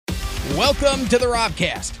Welcome to the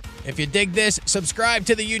Robcast. If you dig this, subscribe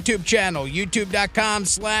to the YouTube channel,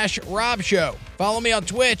 youtube.com/Rob Show. Follow me on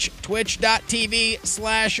Twitch,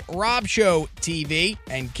 twitch.tv/Rob Show TV,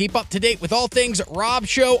 and keep up to date with all things Rob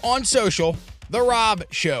Show on social, The Rob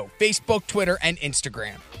Show, Facebook, Twitter, and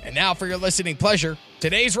Instagram. And now for your listening pleasure,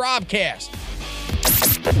 today's Robcast.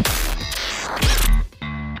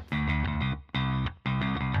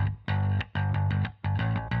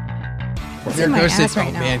 What's in my ass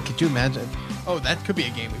right now? Man, could you imagine? Oh, that could be a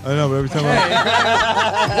game. I know, but every time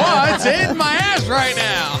What's in my ass right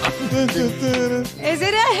now? Is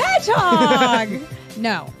it a hedgehog?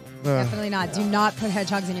 No, definitely not. Do not put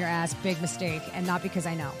hedgehogs in your ass. Big mistake, and not because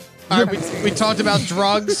I know. All right, we talked about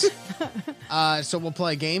drugs, so we'll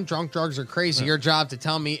play a game. Drunk, drugs, or crazy. Your job to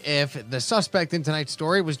tell me if the suspect in tonight's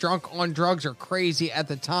story was drunk, on drugs, or crazy at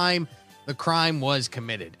the time the crime was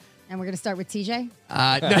committed. And we're going to start with TJ?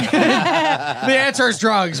 No. The answer is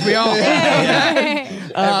drugs. We all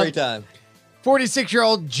Every time.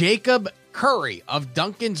 46-year-old Jacob Curry of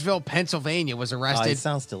Duncansville, Pennsylvania was arrested. It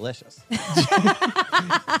sounds delicious.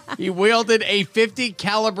 He wielded a .50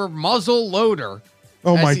 caliber muzzle loader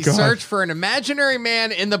as he searched for an imaginary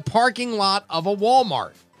man in the parking lot of a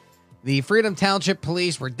Walmart. The Freedom Township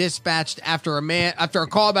police were dispatched after a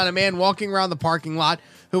call about a man walking around the parking lot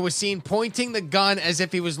who was seen pointing the gun as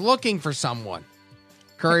if he was looking for someone.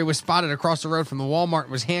 Curry was spotted across the road from the Walmart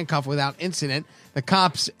and was handcuffed without incident. The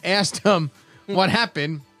cops asked him what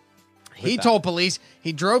happened. He told police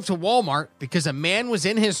he drove to Walmart because a man was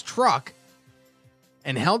in his truck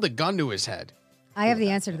and held a gun to his head. I have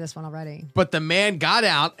the answer to this one already. But the man got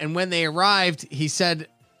out, and when they arrived, he said,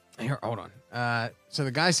 here, hold on. So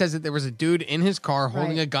the guy says that there was a dude in his car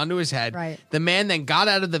holding a gun to his head. Right. The man then got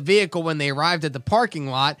out of the vehicle when they arrived at the parking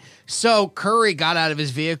lot. So Curry got out of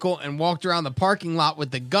his vehicle and walked around the parking lot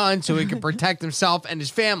with the gun so he could protect himself and his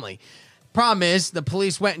family. Problem is, the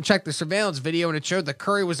police went and checked the surveillance video, and it showed that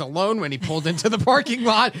Curry was alone when he pulled into the parking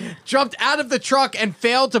lot, jumped out of the truck, and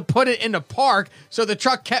failed to put it into park. So the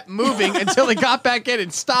truck kept moving until he got back in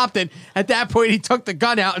and stopped. And at that point, he took the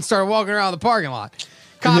gun out and started walking around the parking lot.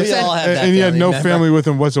 And he had no family with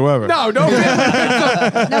him whatsoever. No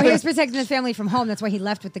family. No, he was protecting his family from home. That's why he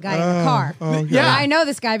left with the guy in the car. Okay. Yeah. I know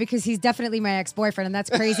this guy because he's definitely my ex-boyfriend, and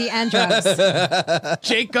that's crazy and drugs.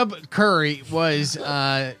 Jacob Curry was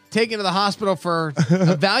taken to the hospital for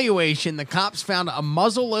evaluation. The cops found a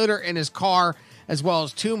muzzle loader in his car, as well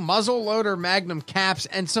as 2 muzzle loader Magnum caps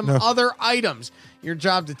and some other items. Your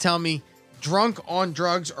job to tell me, drunk, on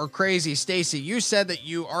drugs, or crazy. Stacy, you said that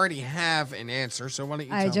you already have an answer, so why don't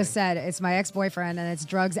you tell me? I just said it's my ex-boyfriend, and it's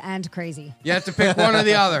drugs and crazy. You have to pick one or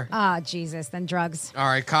the other. Jesus, then drugs. All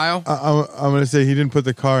right, Kyle. I'm going to say he didn't put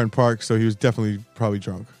the car in park, so he was definitely probably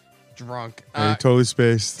drunk. Drunk. He totally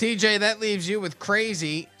spaced. TJ, that leaves you with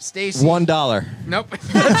crazy. Stacy. $1. Nope.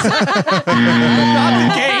 Not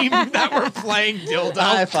the game that we're playing, dildo.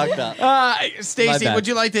 I fucked up. Stacy, bad. would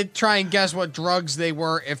you like to try and guess what drugs they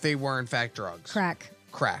were if they were in fact drugs? Crack.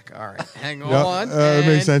 Crack. All right. Hang Yeah, on. it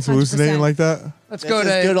makes sense. 100%. Hallucinating like that. Let's This go is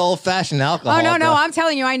to good old-fashioned alcohol. Oh, no, bro. I'm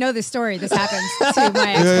telling you, I know this story. This happens to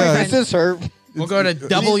my ex-boyfriend. This is her. we'll go to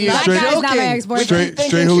W. That Straight- guy's not my joking. ex-boyfriend. Straight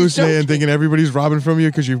she's hallucinating, joking. thinking everybody's robbing from you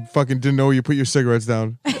because you fucking didn't know you put your cigarettes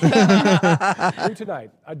down. New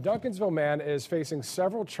tonight, a Duncansville man is facing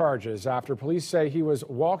several charges after police say he was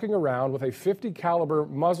walking around with a .50 caliber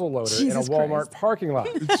muzzle loader in a Jesus Walmart Christ. parking lot.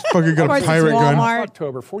 It's fucking got Of a course, pirate it's gun. Walmart.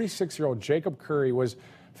 October, 46-year-old Jacob Curry was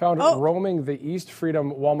found roaming the East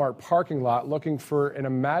Freedom Walmart parking lot looking for an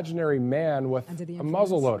imaginary man with Under the a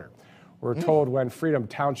muzzle influence. loader. We're told when Freedom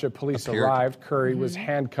Township police arrived, Curry was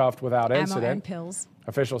handcuffed without Ammo and incident. pills.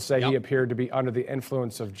 Officials say he appeared to be under the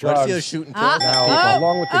influence of What if drugs. he was shooting pills? Now,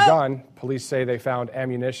 along with the gun, police say they found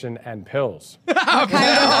ammunition and pills. What kind of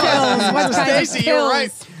pills? What kind of Stacy, you're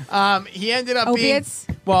pills? right. He ended up Opiates?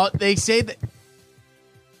 being. Well, they say that.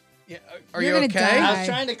 Yeah, are You're you gonna okay? die. I was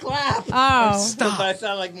trying to clap. Oh. Stop. But I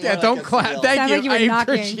sound like more Yeah, like don't a clap. civilian. Thank Sound you. like you were I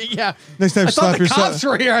knocking. appreciate. Yeah. Next time, I thought slap the yourself. cops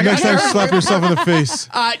were here. Next time, slap yourself in the face.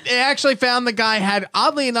 They actually found the guy had,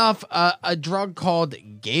 oddly enough, a drug called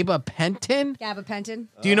gabapentin. Gabapentin.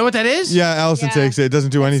 Do you know what that is? Yeah, Allison Yeah. takes it. It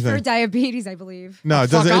doesn't do For anything. diabetes, I believe. No, it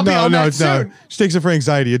fuck, doesn't. I'll be No, on no, that it's not. soon. She takes it for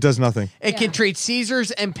anxiety. It does nothing. It can treat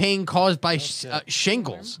seizures and pain caused by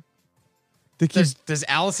shingles. They keep, Does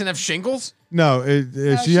Allison have shingles? No,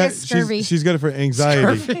 she has scurvy. she's got it for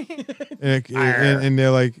anxiety. and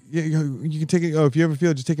they're like, yeah, you can take it. Oh, if you ever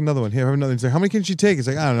feel it, just take another one. Here, have another. It's like, how many can she take? It's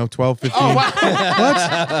like, I don't know, 12, 15. Oh, wow. What?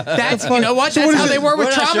 That's, you know what? That's how they were with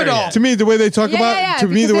tramadol. To me, the way they talk about yeah, to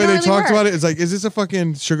me, the way they really talked work. about it is like, is this a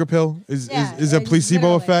fucking sugar pill? Is a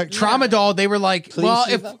placebo literally. effect? Tramadol, they were like, well,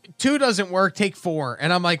 if Placebo? 2 doesn't work, take 4.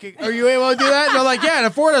 And I'm like, are you able to do that? And they're like, yeah, and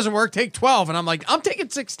if 4 doesn't work, take 12. And I'm like, I'm taking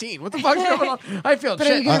 16. What the fuck's going on? I feel But are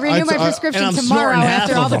you shit. going to renew my and prescription I'm tomorrow snorting half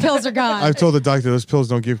after of all the them. pills are gone? I've told the doctor those pills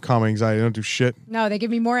don't give calm anxiety. They don't do shit. No, they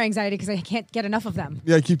give me more anxiety because I can't get enough of them.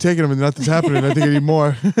 Yeah, I keep taking them and nothing's happening. I think I need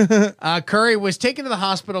more. Curry was taken to the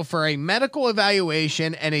hospital for a medical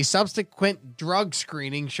evaluation, and a subsequent drug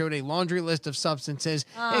screening showed a laundry list of substances,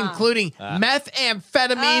 including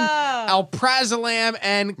methamphetamine, alprazolam,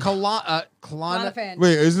 and Klonopin.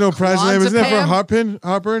 Wait, isn't no Prazolam? Isn't that for Clonazepam?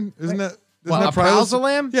 heartburn? Isn't that? What, Isn't that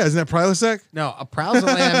alprazolam? Yeah, isn't that Prilosec? No,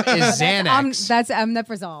 alprazolam is Xanax. That's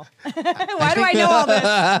omeprazole. Why do I know all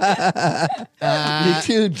this?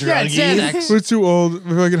 You two Yeah, druggies. Xanax. We're too old.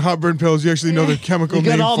 We're fucking heartburn pills. You actually know the chemical You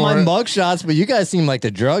name got all for my it. mug shots, but you guys seem like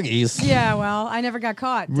the druggies. Yeah, well, I never got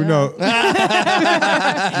caught. We duh. know.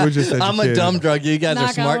 We're just I'm a educated. dumb druggie. You guys are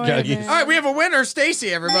Knock smart on wood, druggies. man. All right, we have a winner, Stacy,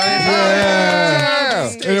 everybody. Yeah.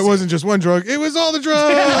 Stacey. And it wasn't just one drug. It was all the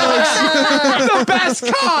drugs. the best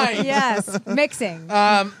kind. Yes, mixing. All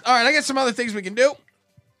right, I got some other things we can do.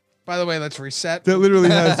 By the way, let's reset. That literally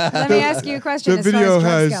has. Let me ask you a question the as far video as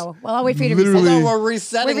drugs has go. Well, I'll wait for you to literally- reset. Hold on, we're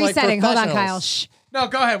resetting. We're resetting. Like Hold on, Kyle. professionals. Shh. No,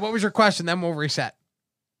 go ahead. What was your question? Then we'll reset.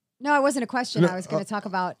 No, it wasn't a question. No, I was going to talk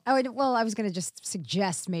about. I was going to just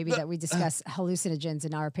suggest maybe that we discuss hallucinogens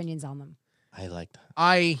and our opinions on them I like that.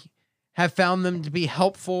 I have found them to be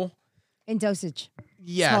helpful. in dosage.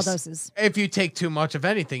 Yes. Small doses. If you take too much of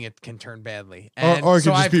anything, it can turn badly. Or- And or it so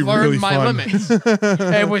could just I've be learned really my fun. limits.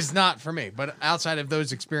 It was not for me. But outside of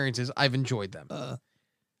those experiences, I've enjoyed them.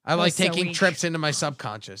 I like so taking weak. trips into my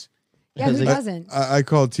subconscious. Yeah, who doesn't? I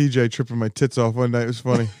called TJ tripping my tits off one night. It was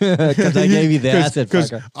funny. Because I gave you the acid Because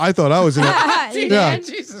fucker. I thought I was in a. Yeah,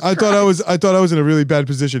 Jesus I thought I was in a really bad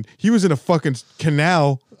position. He was in a fucking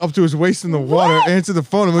canal up to his waist in the water. Answered the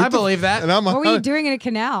phone. I'm like, I believe that. And I'm What were you doing in a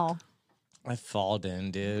canal? I falled in,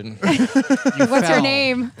 dude. What's her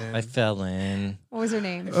name? I fell in. What was her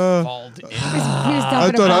name? Bald in. He was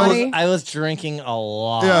dumping a thought I was- body. I was drinking a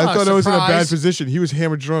lot. Yeah, I thought I was in a bad surprise. position. He was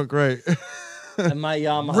hammered drunk, right? And my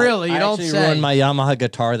Yamaha. Really? You I don't actually say. ruined my Yamaha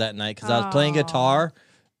guitar that night because I was playing Oh. guitar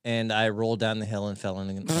and I rolled down the hill and fell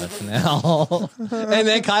in the canal. And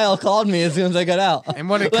then Kyle called me as soon as I got out. And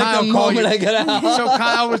what did Like Kyle the call you? moment I got out. So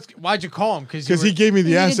Kyle was. Why'd you call him? Because he gave me the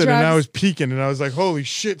needed acid and I drugs. was peeking and I was like, holy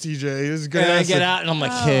shit, TJ, this is good And I acid. get out and I'm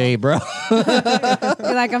like, hey, bro.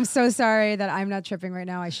 You're like, I'm so sorry that I'm not tripping right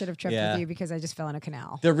now. I should have tripped Yeah. with you because I just fell in a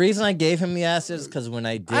canal. The reason I gave him the acid is because when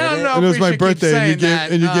I did I don't it, know. And it was We my should keep birthday and you saying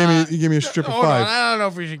gave that. you gave me a strip of Hold on. 5. I don't know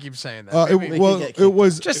if we should keep saying that. Maybe- Well, get it kicked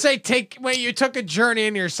was just say you took a journey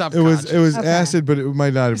into your it subconscious. was Okay. acid, but it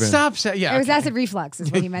might not have been. Stop saying. Yeah. It was okay. acid reflux,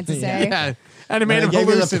 is what he meant to say. Yeah. And it when made I him gave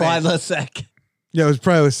you the hallucinate. Prilosec. Yeah, it was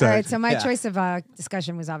Prilosec. All right, so my Yeah. choice of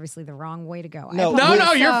discussion was obviously the wrong way to go. I No, No, apologize.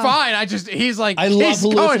 no, you're So- fine. He's like, I love he's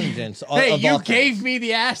going, hallucinogens hey, of you all gave kinds. me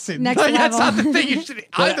the acid. Next Like, that's not level. the thing you should.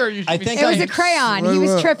 Either you should I be think It was saying. a crayon. Wait, He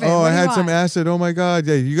was wait. tripping. Oh, What I do you had some want? acid. Oh my god.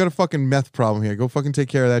 Yeah, you got a fucking meth problem here. Go fucking take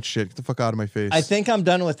care of that shit. Get the fuck out of my face. I think I'm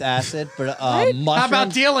done with acid, but mushrooms. How about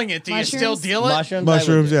dealing it? Do you still Mushrooms? deal it? Mushrooms. I would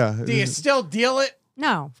mushrooms. do. Yeah. Do you still deal it?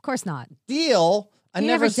 No, of course not. Deal. I You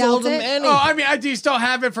never never sold dealt them it? any. Oh, I mean, do you still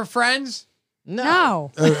have it for friends?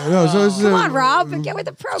 No. No, so it's, Come on, Rob. Get with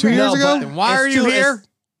the program. 2 years No, ago. Then why It's are you too- here?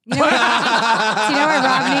 You know what, do you know what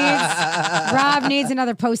Rob needs? Rob needs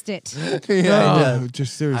another Post-it. Yeah, Oh,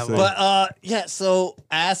 just seriously. But yeah, so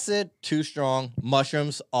acid too strong,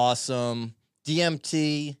 mushrooms awesome,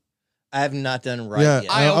 DMT I have not done right yeah,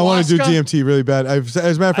 yet. I want to do Ayahuasca? DMT really bad. As a matter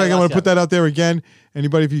of fact, I want Ayahuasca. to put that out there again.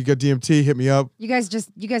 Anybody, if you got DMT, hit me up. You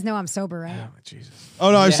guys know I'm sober, right? Jesus.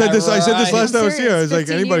 Oh no, I said this. I said this right. last time I was here. I serious, was like,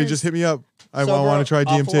 15 anybody, years. just hit me up. I Sober want to try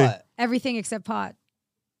off of DMT. what? Everything except pot.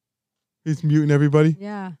 He's muting everybody.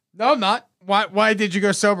 Yeah. No, I'm not. Why did you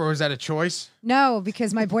go sober? Was that a choice? No,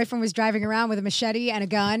 because my boyfriend was driving around with a machete and a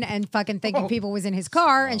gun and fucking thinking people was in his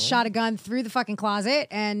car and shot a gun through the fucking closet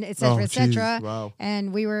and et cetera, Oh, et cetera. jeez, wow.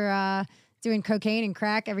 And we were doing cocaine and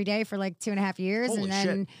crack every day for like 2.5 years. Holy and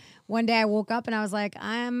then shit. one day I woke up and I was like,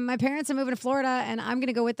 my parents are moving to Florida and I'm going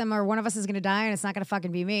to go with them or one of us is going to die and it's not going to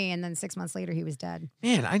fucking be me. And then 6 months later, he was dead.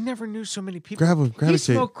 Man, I never knew so many people. You Gravitate.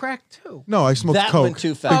 smoke crack too. No, I smoked That coke. went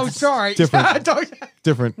too fast. Oh, sorry. Different.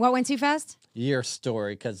 Different. What went too fast? Your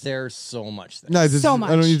story, because there's so much there. No, So I don't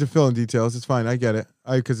much. need to fill in details. It's fine. I get it.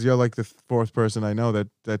 Because you're like the fourth person I know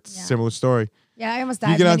that's similar story. Yeah, I almost You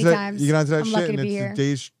died get many onto times. that. You get onto that I'm shit, lucky and to be here.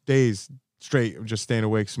 it's days straight of just staying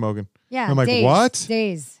awake smoking. Yeah, I'm like, days, what?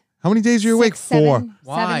 Days. How many days are you awake 6, for? 7,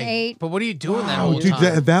 Why? 7, 8. But what are you doing that Oh, whole dude,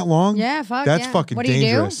 time? that long? Yeah, fuck. That's yeah. fucking what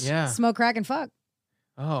dangerous. Do you do? Yeah. Smoke, crack, and fuck.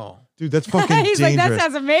 Oh. Dude, that's fucking He's dangerous. like, that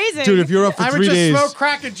sounds amazing. Dude, if you're up for I would 3 just days. smoke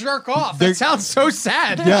crack and jerk off. They're- That sounds so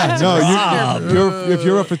sad. Yeah, no, if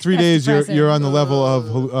you're up for 3 That's days, depressing. you're on the level of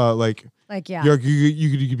like yeah.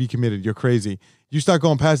 you could be committed. You're crazy. You start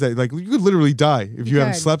going past that, like you could literally die if you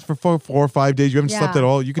haven't could. slept for 4 or 5 days. You haven't slept at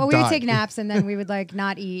all. You could well, die. we would take naps and then we would like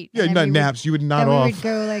not eat. Yeah, and not then naps. You would not then off. We would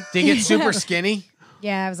go like. They get super skinny.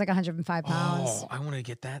 Yeah, I was like 105 pounds. Oh, I want to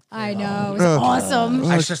get that. I know. It was Ugh. awesome.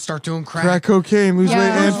 I should start doing crack. Crack cocaine, lose Yeah.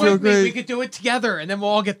 weight, and Come feel with me. We great. could do it together, and then we'll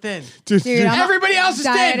all get thin. Dude, Dude, I'm Everybody else is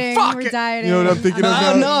dead. dieting. Fuck We're it. dieting. You know what I'm thinking of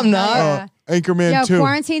now? No, I'm not. Yeah. Anchorman Yo, 2.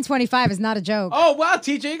 quarantine 25 is not a joke. Oh wow,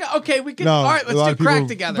 TJ. Okay, we can. No, all right, a lot let's of do crack people-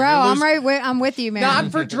 together. Bro, You'll I'm lose- right. I'm with you, man.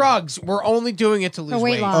 Not for drugs. We're only doing it to lose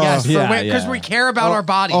weight weight. loss. Yes, Yeah, because yeah. we care about our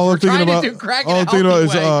bodies. All We're I'm thinking trying about, to do crack all in a I'm thinking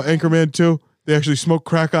healthy about way. is Anchorman 2. They actually smoke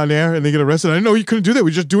crack on air and they get arrested. I know you couldn't do that.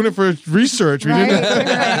 We're just doing it for research. We Right, didn't. right,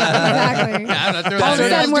 exactly. I'm not doing All of a that.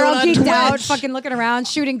 sudden, we're all Doing it on geeked out, Twitch. fucking looking around,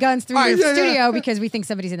 shooting guns through All right, your yeah, studio because we think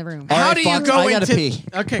somebody's in the room. All How right, do you Fox, go I gotta into? pee.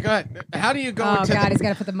 Okay, go ahead. How do you go Oh into? God, he's got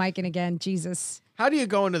to put the mic in again. Jesus. How do you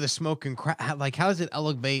go into the smoking crack? Like, how does it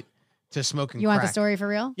elevate to smoking You crack? want the story for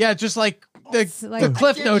real? Yeah, just like the, It's like- the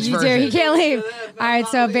Cliff Notes You do. version. He can't leave. All right,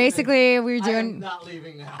 so basically, we were I am doing. not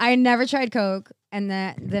leaving now. I never tried coke, and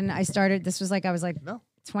then I started. This was like I was like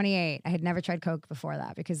 28. I had never tried coke before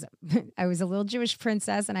that because I was a little Jewish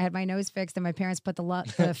princess and I had my nose fixed, and my parents put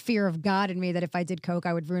the fear of God in me that if I did coke,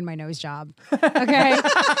 I would ruin my nose job. Okay,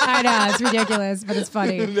 I know it's ridiculous, but it's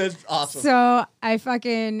funny. That's awesome. So I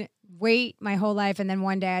fucking wait my whole life, and then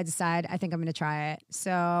one day I decide I think I'm gonna try it.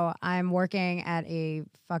 So I'm working at a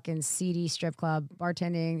fucking seedy strip club,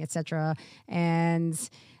 bartending, etc. And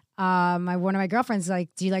one of my girlfriends is like,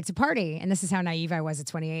 "Do you like to party?" And this is how naive I was at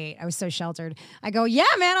 28. I was so sheltered. I go, "Yeah,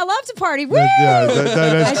 man, I love to party." Woo! Yeah, that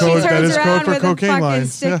And is she code. turns That is around code for with a cocaine fucking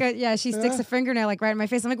lines. stick. She sticks a fingernail like right in my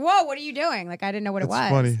face. I'm like, "Whoa, what are you doing?" Like I didn't know what it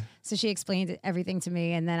That's was. funny. So she explained everything to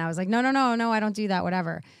me, and then I was like, "No, I don't do that.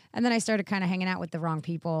 Whatever." And then I started kind of hanging out with the wrong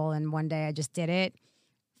people, and one day I just did it.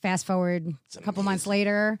 Fast forward a couple months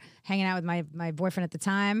later, hanging out with my boyfriend at the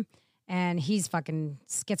time. And he's fucking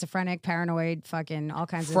schizophrenic, paranoid, fucking all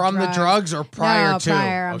kinds From of the drugs or prior no, to?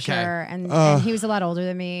 prior, I'm Okay. sure. And he was a lot older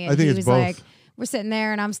than me. And I think he it's was both. like, we're sitting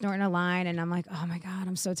there and I'm snorting a line and I'm like, oh my God,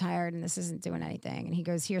 I'm so tired and this isn't doing anything. And he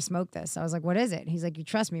goes, here, smoke this. I was like, what is it? And he's like, you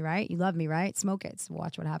trust me, right? You love me, right? Smoke it. So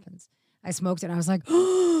watch what happens. I smoked it and I was like,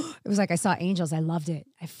 it was like I saw angels. I loved it.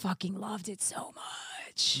 I fucking loved it so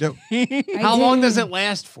much. Yep. How long does did. it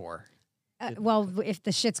last for? Well, if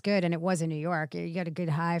the shit's good, and it was in New York, you got a good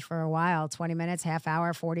high for a while, 20 minutes, half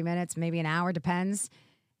hour, 40 minutes, maybe an hour, depends.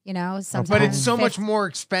 You know, sometimes. But it's so much 50 more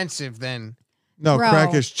expensive than. No, Bro.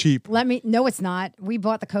 crack is cheap. No, it's not. We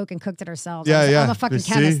bought the coke and cooked it ourselves. Yeah, yeah. I'm a fucking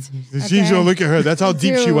See? chemist. She's gonna look at her. That's how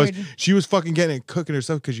deep she was. Dude. She was fucking getting it, cooking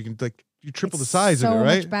herself because you can like you triple the size so of it,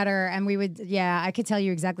 right? much better. And we would, I could tell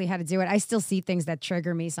you exactly how to do it. I still see things that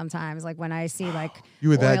trigger me sometimes. Like when I see like You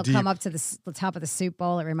were that oil deep. come up to the top of the soup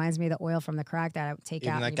bowl, it reminds me of the oil from the crack that I would take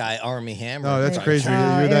Even out. that and guy Army Hammer. No, that's Like, crazy. oh,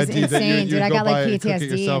 You're it that was deep that insane, you dude. I go got, like, buy it and cook it PTSD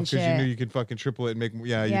yourself and you knew shit. you could fucking triple it and make you're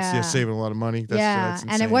Yeah. saving a lot of money. That's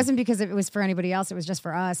and insane. it wasn't because it was for anybody else. It was just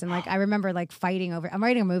for us. And like I remember like fighting over. I'm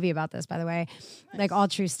writing a movie about this, by the way, like all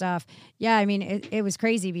true stuff. Yeah, I mean it was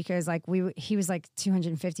crazy because like he was like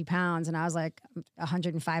 250 pounds and I was like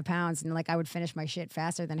 105 pounds, and like I would finish my shit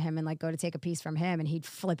faster than him and like go to take a piece from him, and he'd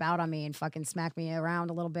flip out on me and fucking smack me around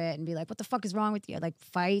a little bit and be like, "What the fuck is wrong with you?" Like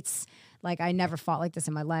fights. Like I never fought like this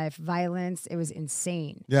in my life. Violence. It was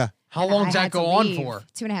insane. Yeah. How And long I does that had to go on leave. for?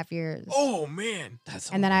 2.5 years. Oh man.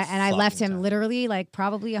 And then I left him literally like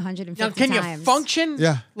probably 150 Now, can times. you function?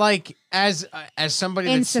 Yeah. Like as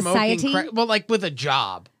somebody In that's society? smoking crack? Well, like with a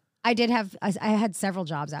job. I had several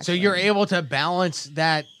jobs actually. So you're able to balance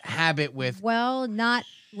that habit with. Well, not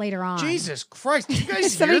later on. Jesus Christ! Did you guys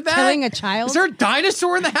Is hear somebody that? killing a child? Is there a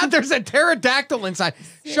dinosaur in the house? There's a pterodactyl inside.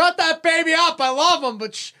 Shut that baby up! I love him,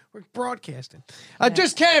 but we're broadcasting.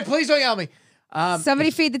 Just kidding. Please don't yell at me.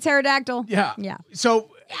 Somebody feed the pterodactyl. Yeah. Yeah. So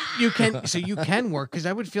You can work because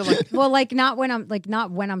I would feel like Well, like not when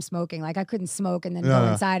I'm smoking. Like I couldn't smoke and then go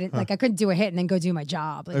inside. And, like I couldn't do a hit and then go do my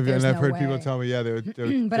job. Like, And I've heard way. people tell me, yeah, they were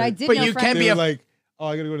But I did. But know you friends- can they be were a- like, oh,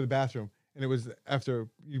 I got to go to the bathroom. And it was after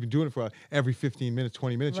you've been doing it for every 15 minutes,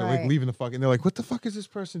 20 minutes, you're like Right. leaving the fuck. And they're like, what the fuck is this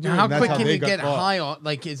person doing? how And that's quick can they you got get caught. high on?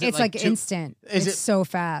 Like, is it It's like two- instant. Is It's it- so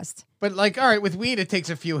fast. But like, all right, with weed, it takes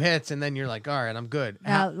a few hits, and then you're like, all right, I'm good.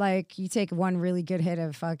 Like you take one really good hit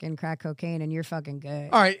of fucking crack cocaine and you're fucking good.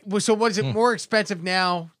 All right. Well, so what is it more expensive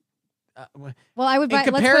now? Well, I would buy. Let's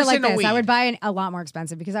put it comparison like to this: I weed. would buy a lot more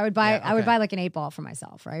expensive because I would buy. Yeah, I would okay. buy like an 8-ball for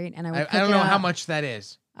myself, right? And I would. I don't know how much that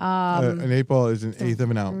is. An 8-ball is an eighth of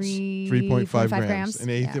an ounce, 3.5 grams. grams. An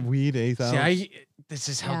eighth Yeah. of weed, an eighth ounce. See, this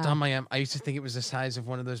is how Yeah. dumb I am. I used to think it was the size of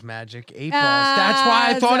one of those magic 8 balls. That's why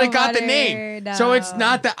I thought so it got the funny. name. So it's No.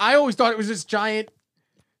 not that. I always thought it was this giant.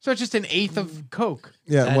 So it's just an eighth of Coke.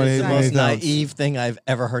 Yeah, That one is eighth, the one most eighth ounce. naive thing I've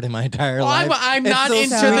ever heard in my entire Well, life. I'm It's not so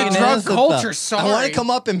into sweet the and drug innocent, culture. though. Sorry. I want to come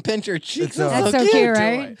up and pinch your cheeks. That's so cute,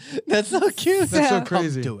 right? That's so cute. That's so So-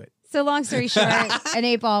 crazy. Do it. So long story short, an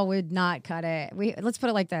 8-ball would not cut it. Let's put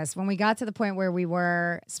it like this: when we got to the point where we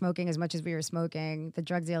were smoking as much as we were smoking, the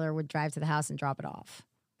drug dealer would drive to the house and drop it off.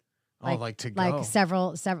 Like to go. Like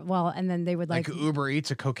several. Well, and then they would Like Uber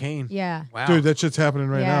Eats of cocaine. Yeah. Wow. Dude, that shit's happening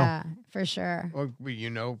right now. Yeah, for sure. Well, you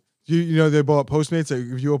know, You know they bought Postmates.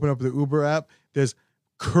 Like, if you open up the Uber app, there's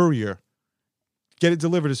courier. Get it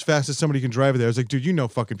delivered as fast as somebody can drive it there. I was like, dude, you know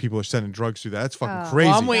fucking people are sending drugs through that. That's fucking Oh. crazy.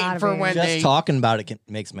 well, I'm waiting Gotta for be. when Just they. talking about it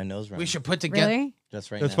makes my nose run. We should put together. Really?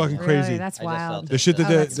 Just right That's now. fucking yeah. crazy. Really? That's I just wild. felt The shit that Oh,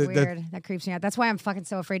 they- that's that- weird. That creeps me out. That's why I'm fucking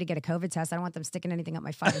so afraid to get a COVID test. I don't want them sticking anything up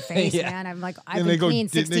my fucking face, Yeah. man. I'm like, I've And they been go clean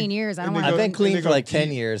deep- 16 years. I don't and they want I've go- been clean they for go like 10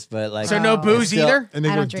 deep. years, but like So no Oh. booze Still- either. And they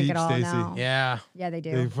I go don't drink deep, at all, Stacy. no. Yeah. Yeah, they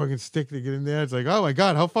They do. fucking stick to get in there. It's like, oh my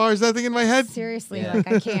god, how far is that thing in my head? Seriously, Yeah. like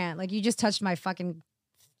I can't. Like you just touched my fucking.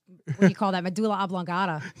 What do you call that? Medulla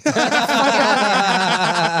oblongata.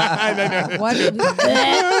 What?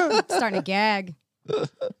 Starting to gag.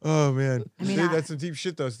 Oh man, I mean, that's some deep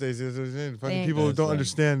shit though, Stacey. That's what I'm saying. Fucking Thank- people That's don't funny.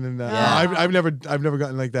 understand, and Yeah. I've never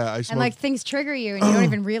gotten like that. I smoked And like things trigger you, and you don't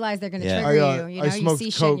even realize they're going to Yeah. trigger I, you. You I know, you smoked see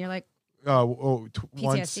shit, coke, and you're like once,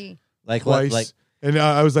 PTSD. like what? twice, Like and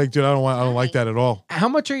I was like, dude, I don't like that at all. How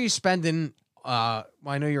much are you spending? Well,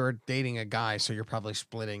 I know you're dating a guy, so you're probably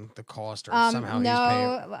splitting the cost, or somehow he's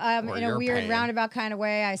paying. Or in a you're weird paying. roundabout kind of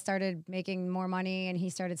way, I started making more money, and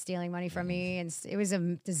he started stealing money from me, and it was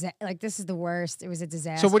like this is the worst. It was a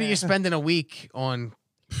disaster. So what do you spend in a week on?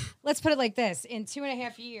 Let's put it like this: in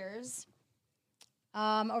 2.5 years,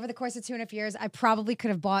 over the course of 2.5 years, I probably could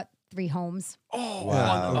have bought 3 homes. Oh,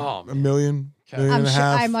 Wow. A million, million I'm and a sure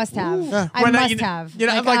half. I must have. Yeah. I When I- must you know- have. you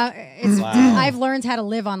know, I'm like- Wow. I've learned how to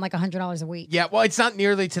live on like $100 a week. Yeah, well, it's not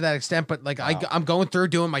nearly to that extent, but like I'm going through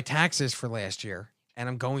doing my taxes for last year, and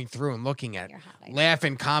I'm going through and looking at You're hot.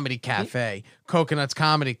 Laughing Comedy Cafe, Coconuts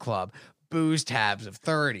Comedy Club, booze tabs of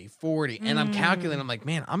 30, 40, and I'm calculating. I'm like,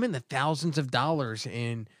 man, I'm in the thousands of dollars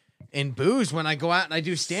in booze when I go out and I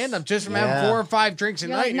do stand up just from having Yeah. 4 or 5 drinks a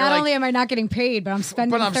You're night. like, and not you're only am I not getting paid, but I'm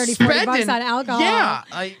spending but I'm 30, spending 40 bucks on alcohol. Yeah,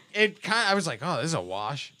 I was like, oh, this is a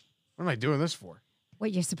wash. What am I doing this for?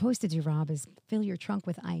 What you're supposed to do, Rob, is fill your trunk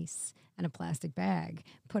with ice and a plastic bag.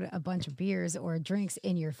 Put a bunch of beers or drinks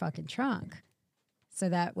in your fucking trunk, so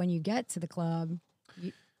that when you get to the club,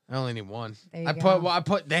 I only need one. There you I go.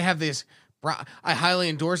 put. They have this. I highly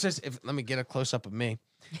endorse this. Let me get a close up of me.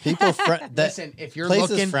 people, Listen, if you're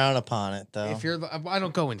places looking, frown upon it though. if you're, I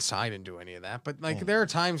don't go inside and do any of that. But like, there are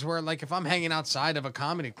times where, like, if I'm hanging outside of a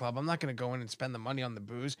comedy club, I'm not going to go in and spend the money on the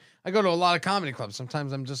booze. I go to a lot of comedy clubs.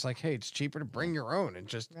 Sometimes I'm just like, hey, it's cheaper to bring your own and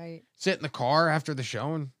just right? sit in the car after the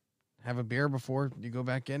show and have a beer before you go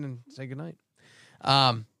back in and say goodnight. You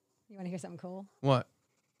want to hear something cool? What?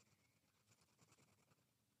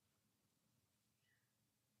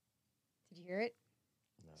 Did you hear it?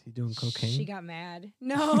 Is he doing cocaine? She got mad.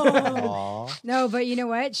 No, Aw. no, but you know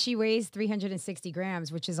what? She weighs 360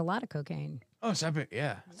 grams, which is a lot of cocaine. Oh, so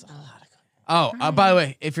yeah. That's a lot of Oh, by the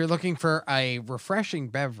way, if you're looking for a refreshing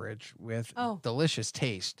beverage with Oh. delicious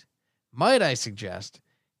taste, might I suggest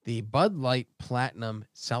the Bud Light Platinum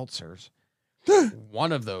Seltzers?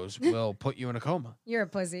 One of those will put you in a coma. You're a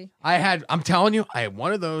pussy. I'm telling you, I had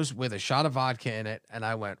one of those with a shot of vodka in it, and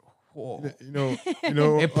I went, whoa. You know.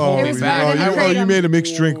 It pulled me back. You made a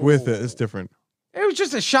mixed drink with it. It's different. It was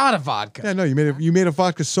just a shot of vodka. Yeah, no, you made a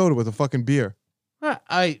vodka soda with a fucking beer.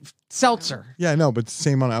 Seltzer. Yeah, no, but it's the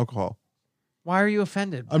same amount of alcohol. Why are you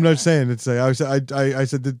offended? I'm not saying it's like I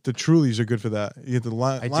said that the Trulies are good for that. You get the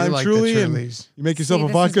I do lime like Truly the and Trulies. you make yourself See, a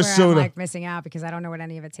this vodka is where soda. I'm like missing out because I don't know what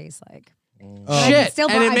any of it tastes like. Shit. Still,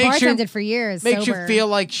 And it I makes you bartended for years. makes sober. you feel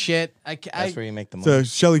like shit. That's where you make the money. So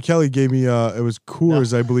Shelly Kelly gave me it was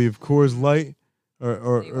Coors, I believe, Coors Light,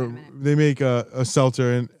 or they make a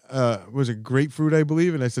seltzer and was it grapefruit, I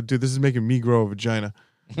believe, and I said, dude, this is making me grow a vagina.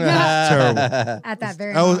 Terrible. At that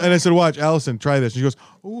very And moment. I said, watch, Allison, try this. And she goes,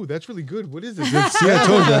 oh, that's really good. What is this? See, I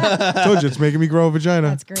told you, it's making me grow a vagina.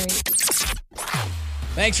 That's great.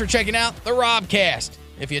 Thanks for checking out the Robcast.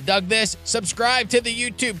 If you dug this, subscribe to the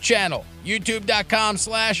YouTube channel,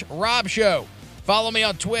 youtube.com/Rob Show. Follow me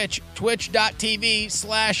on Twitch,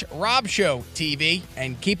 twitch.tv/RobShowTV,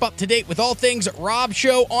 and keep up to date with all things Rob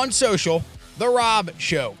Show on social, The Rob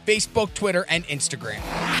Show, Facebook, Twitter, and Instagram.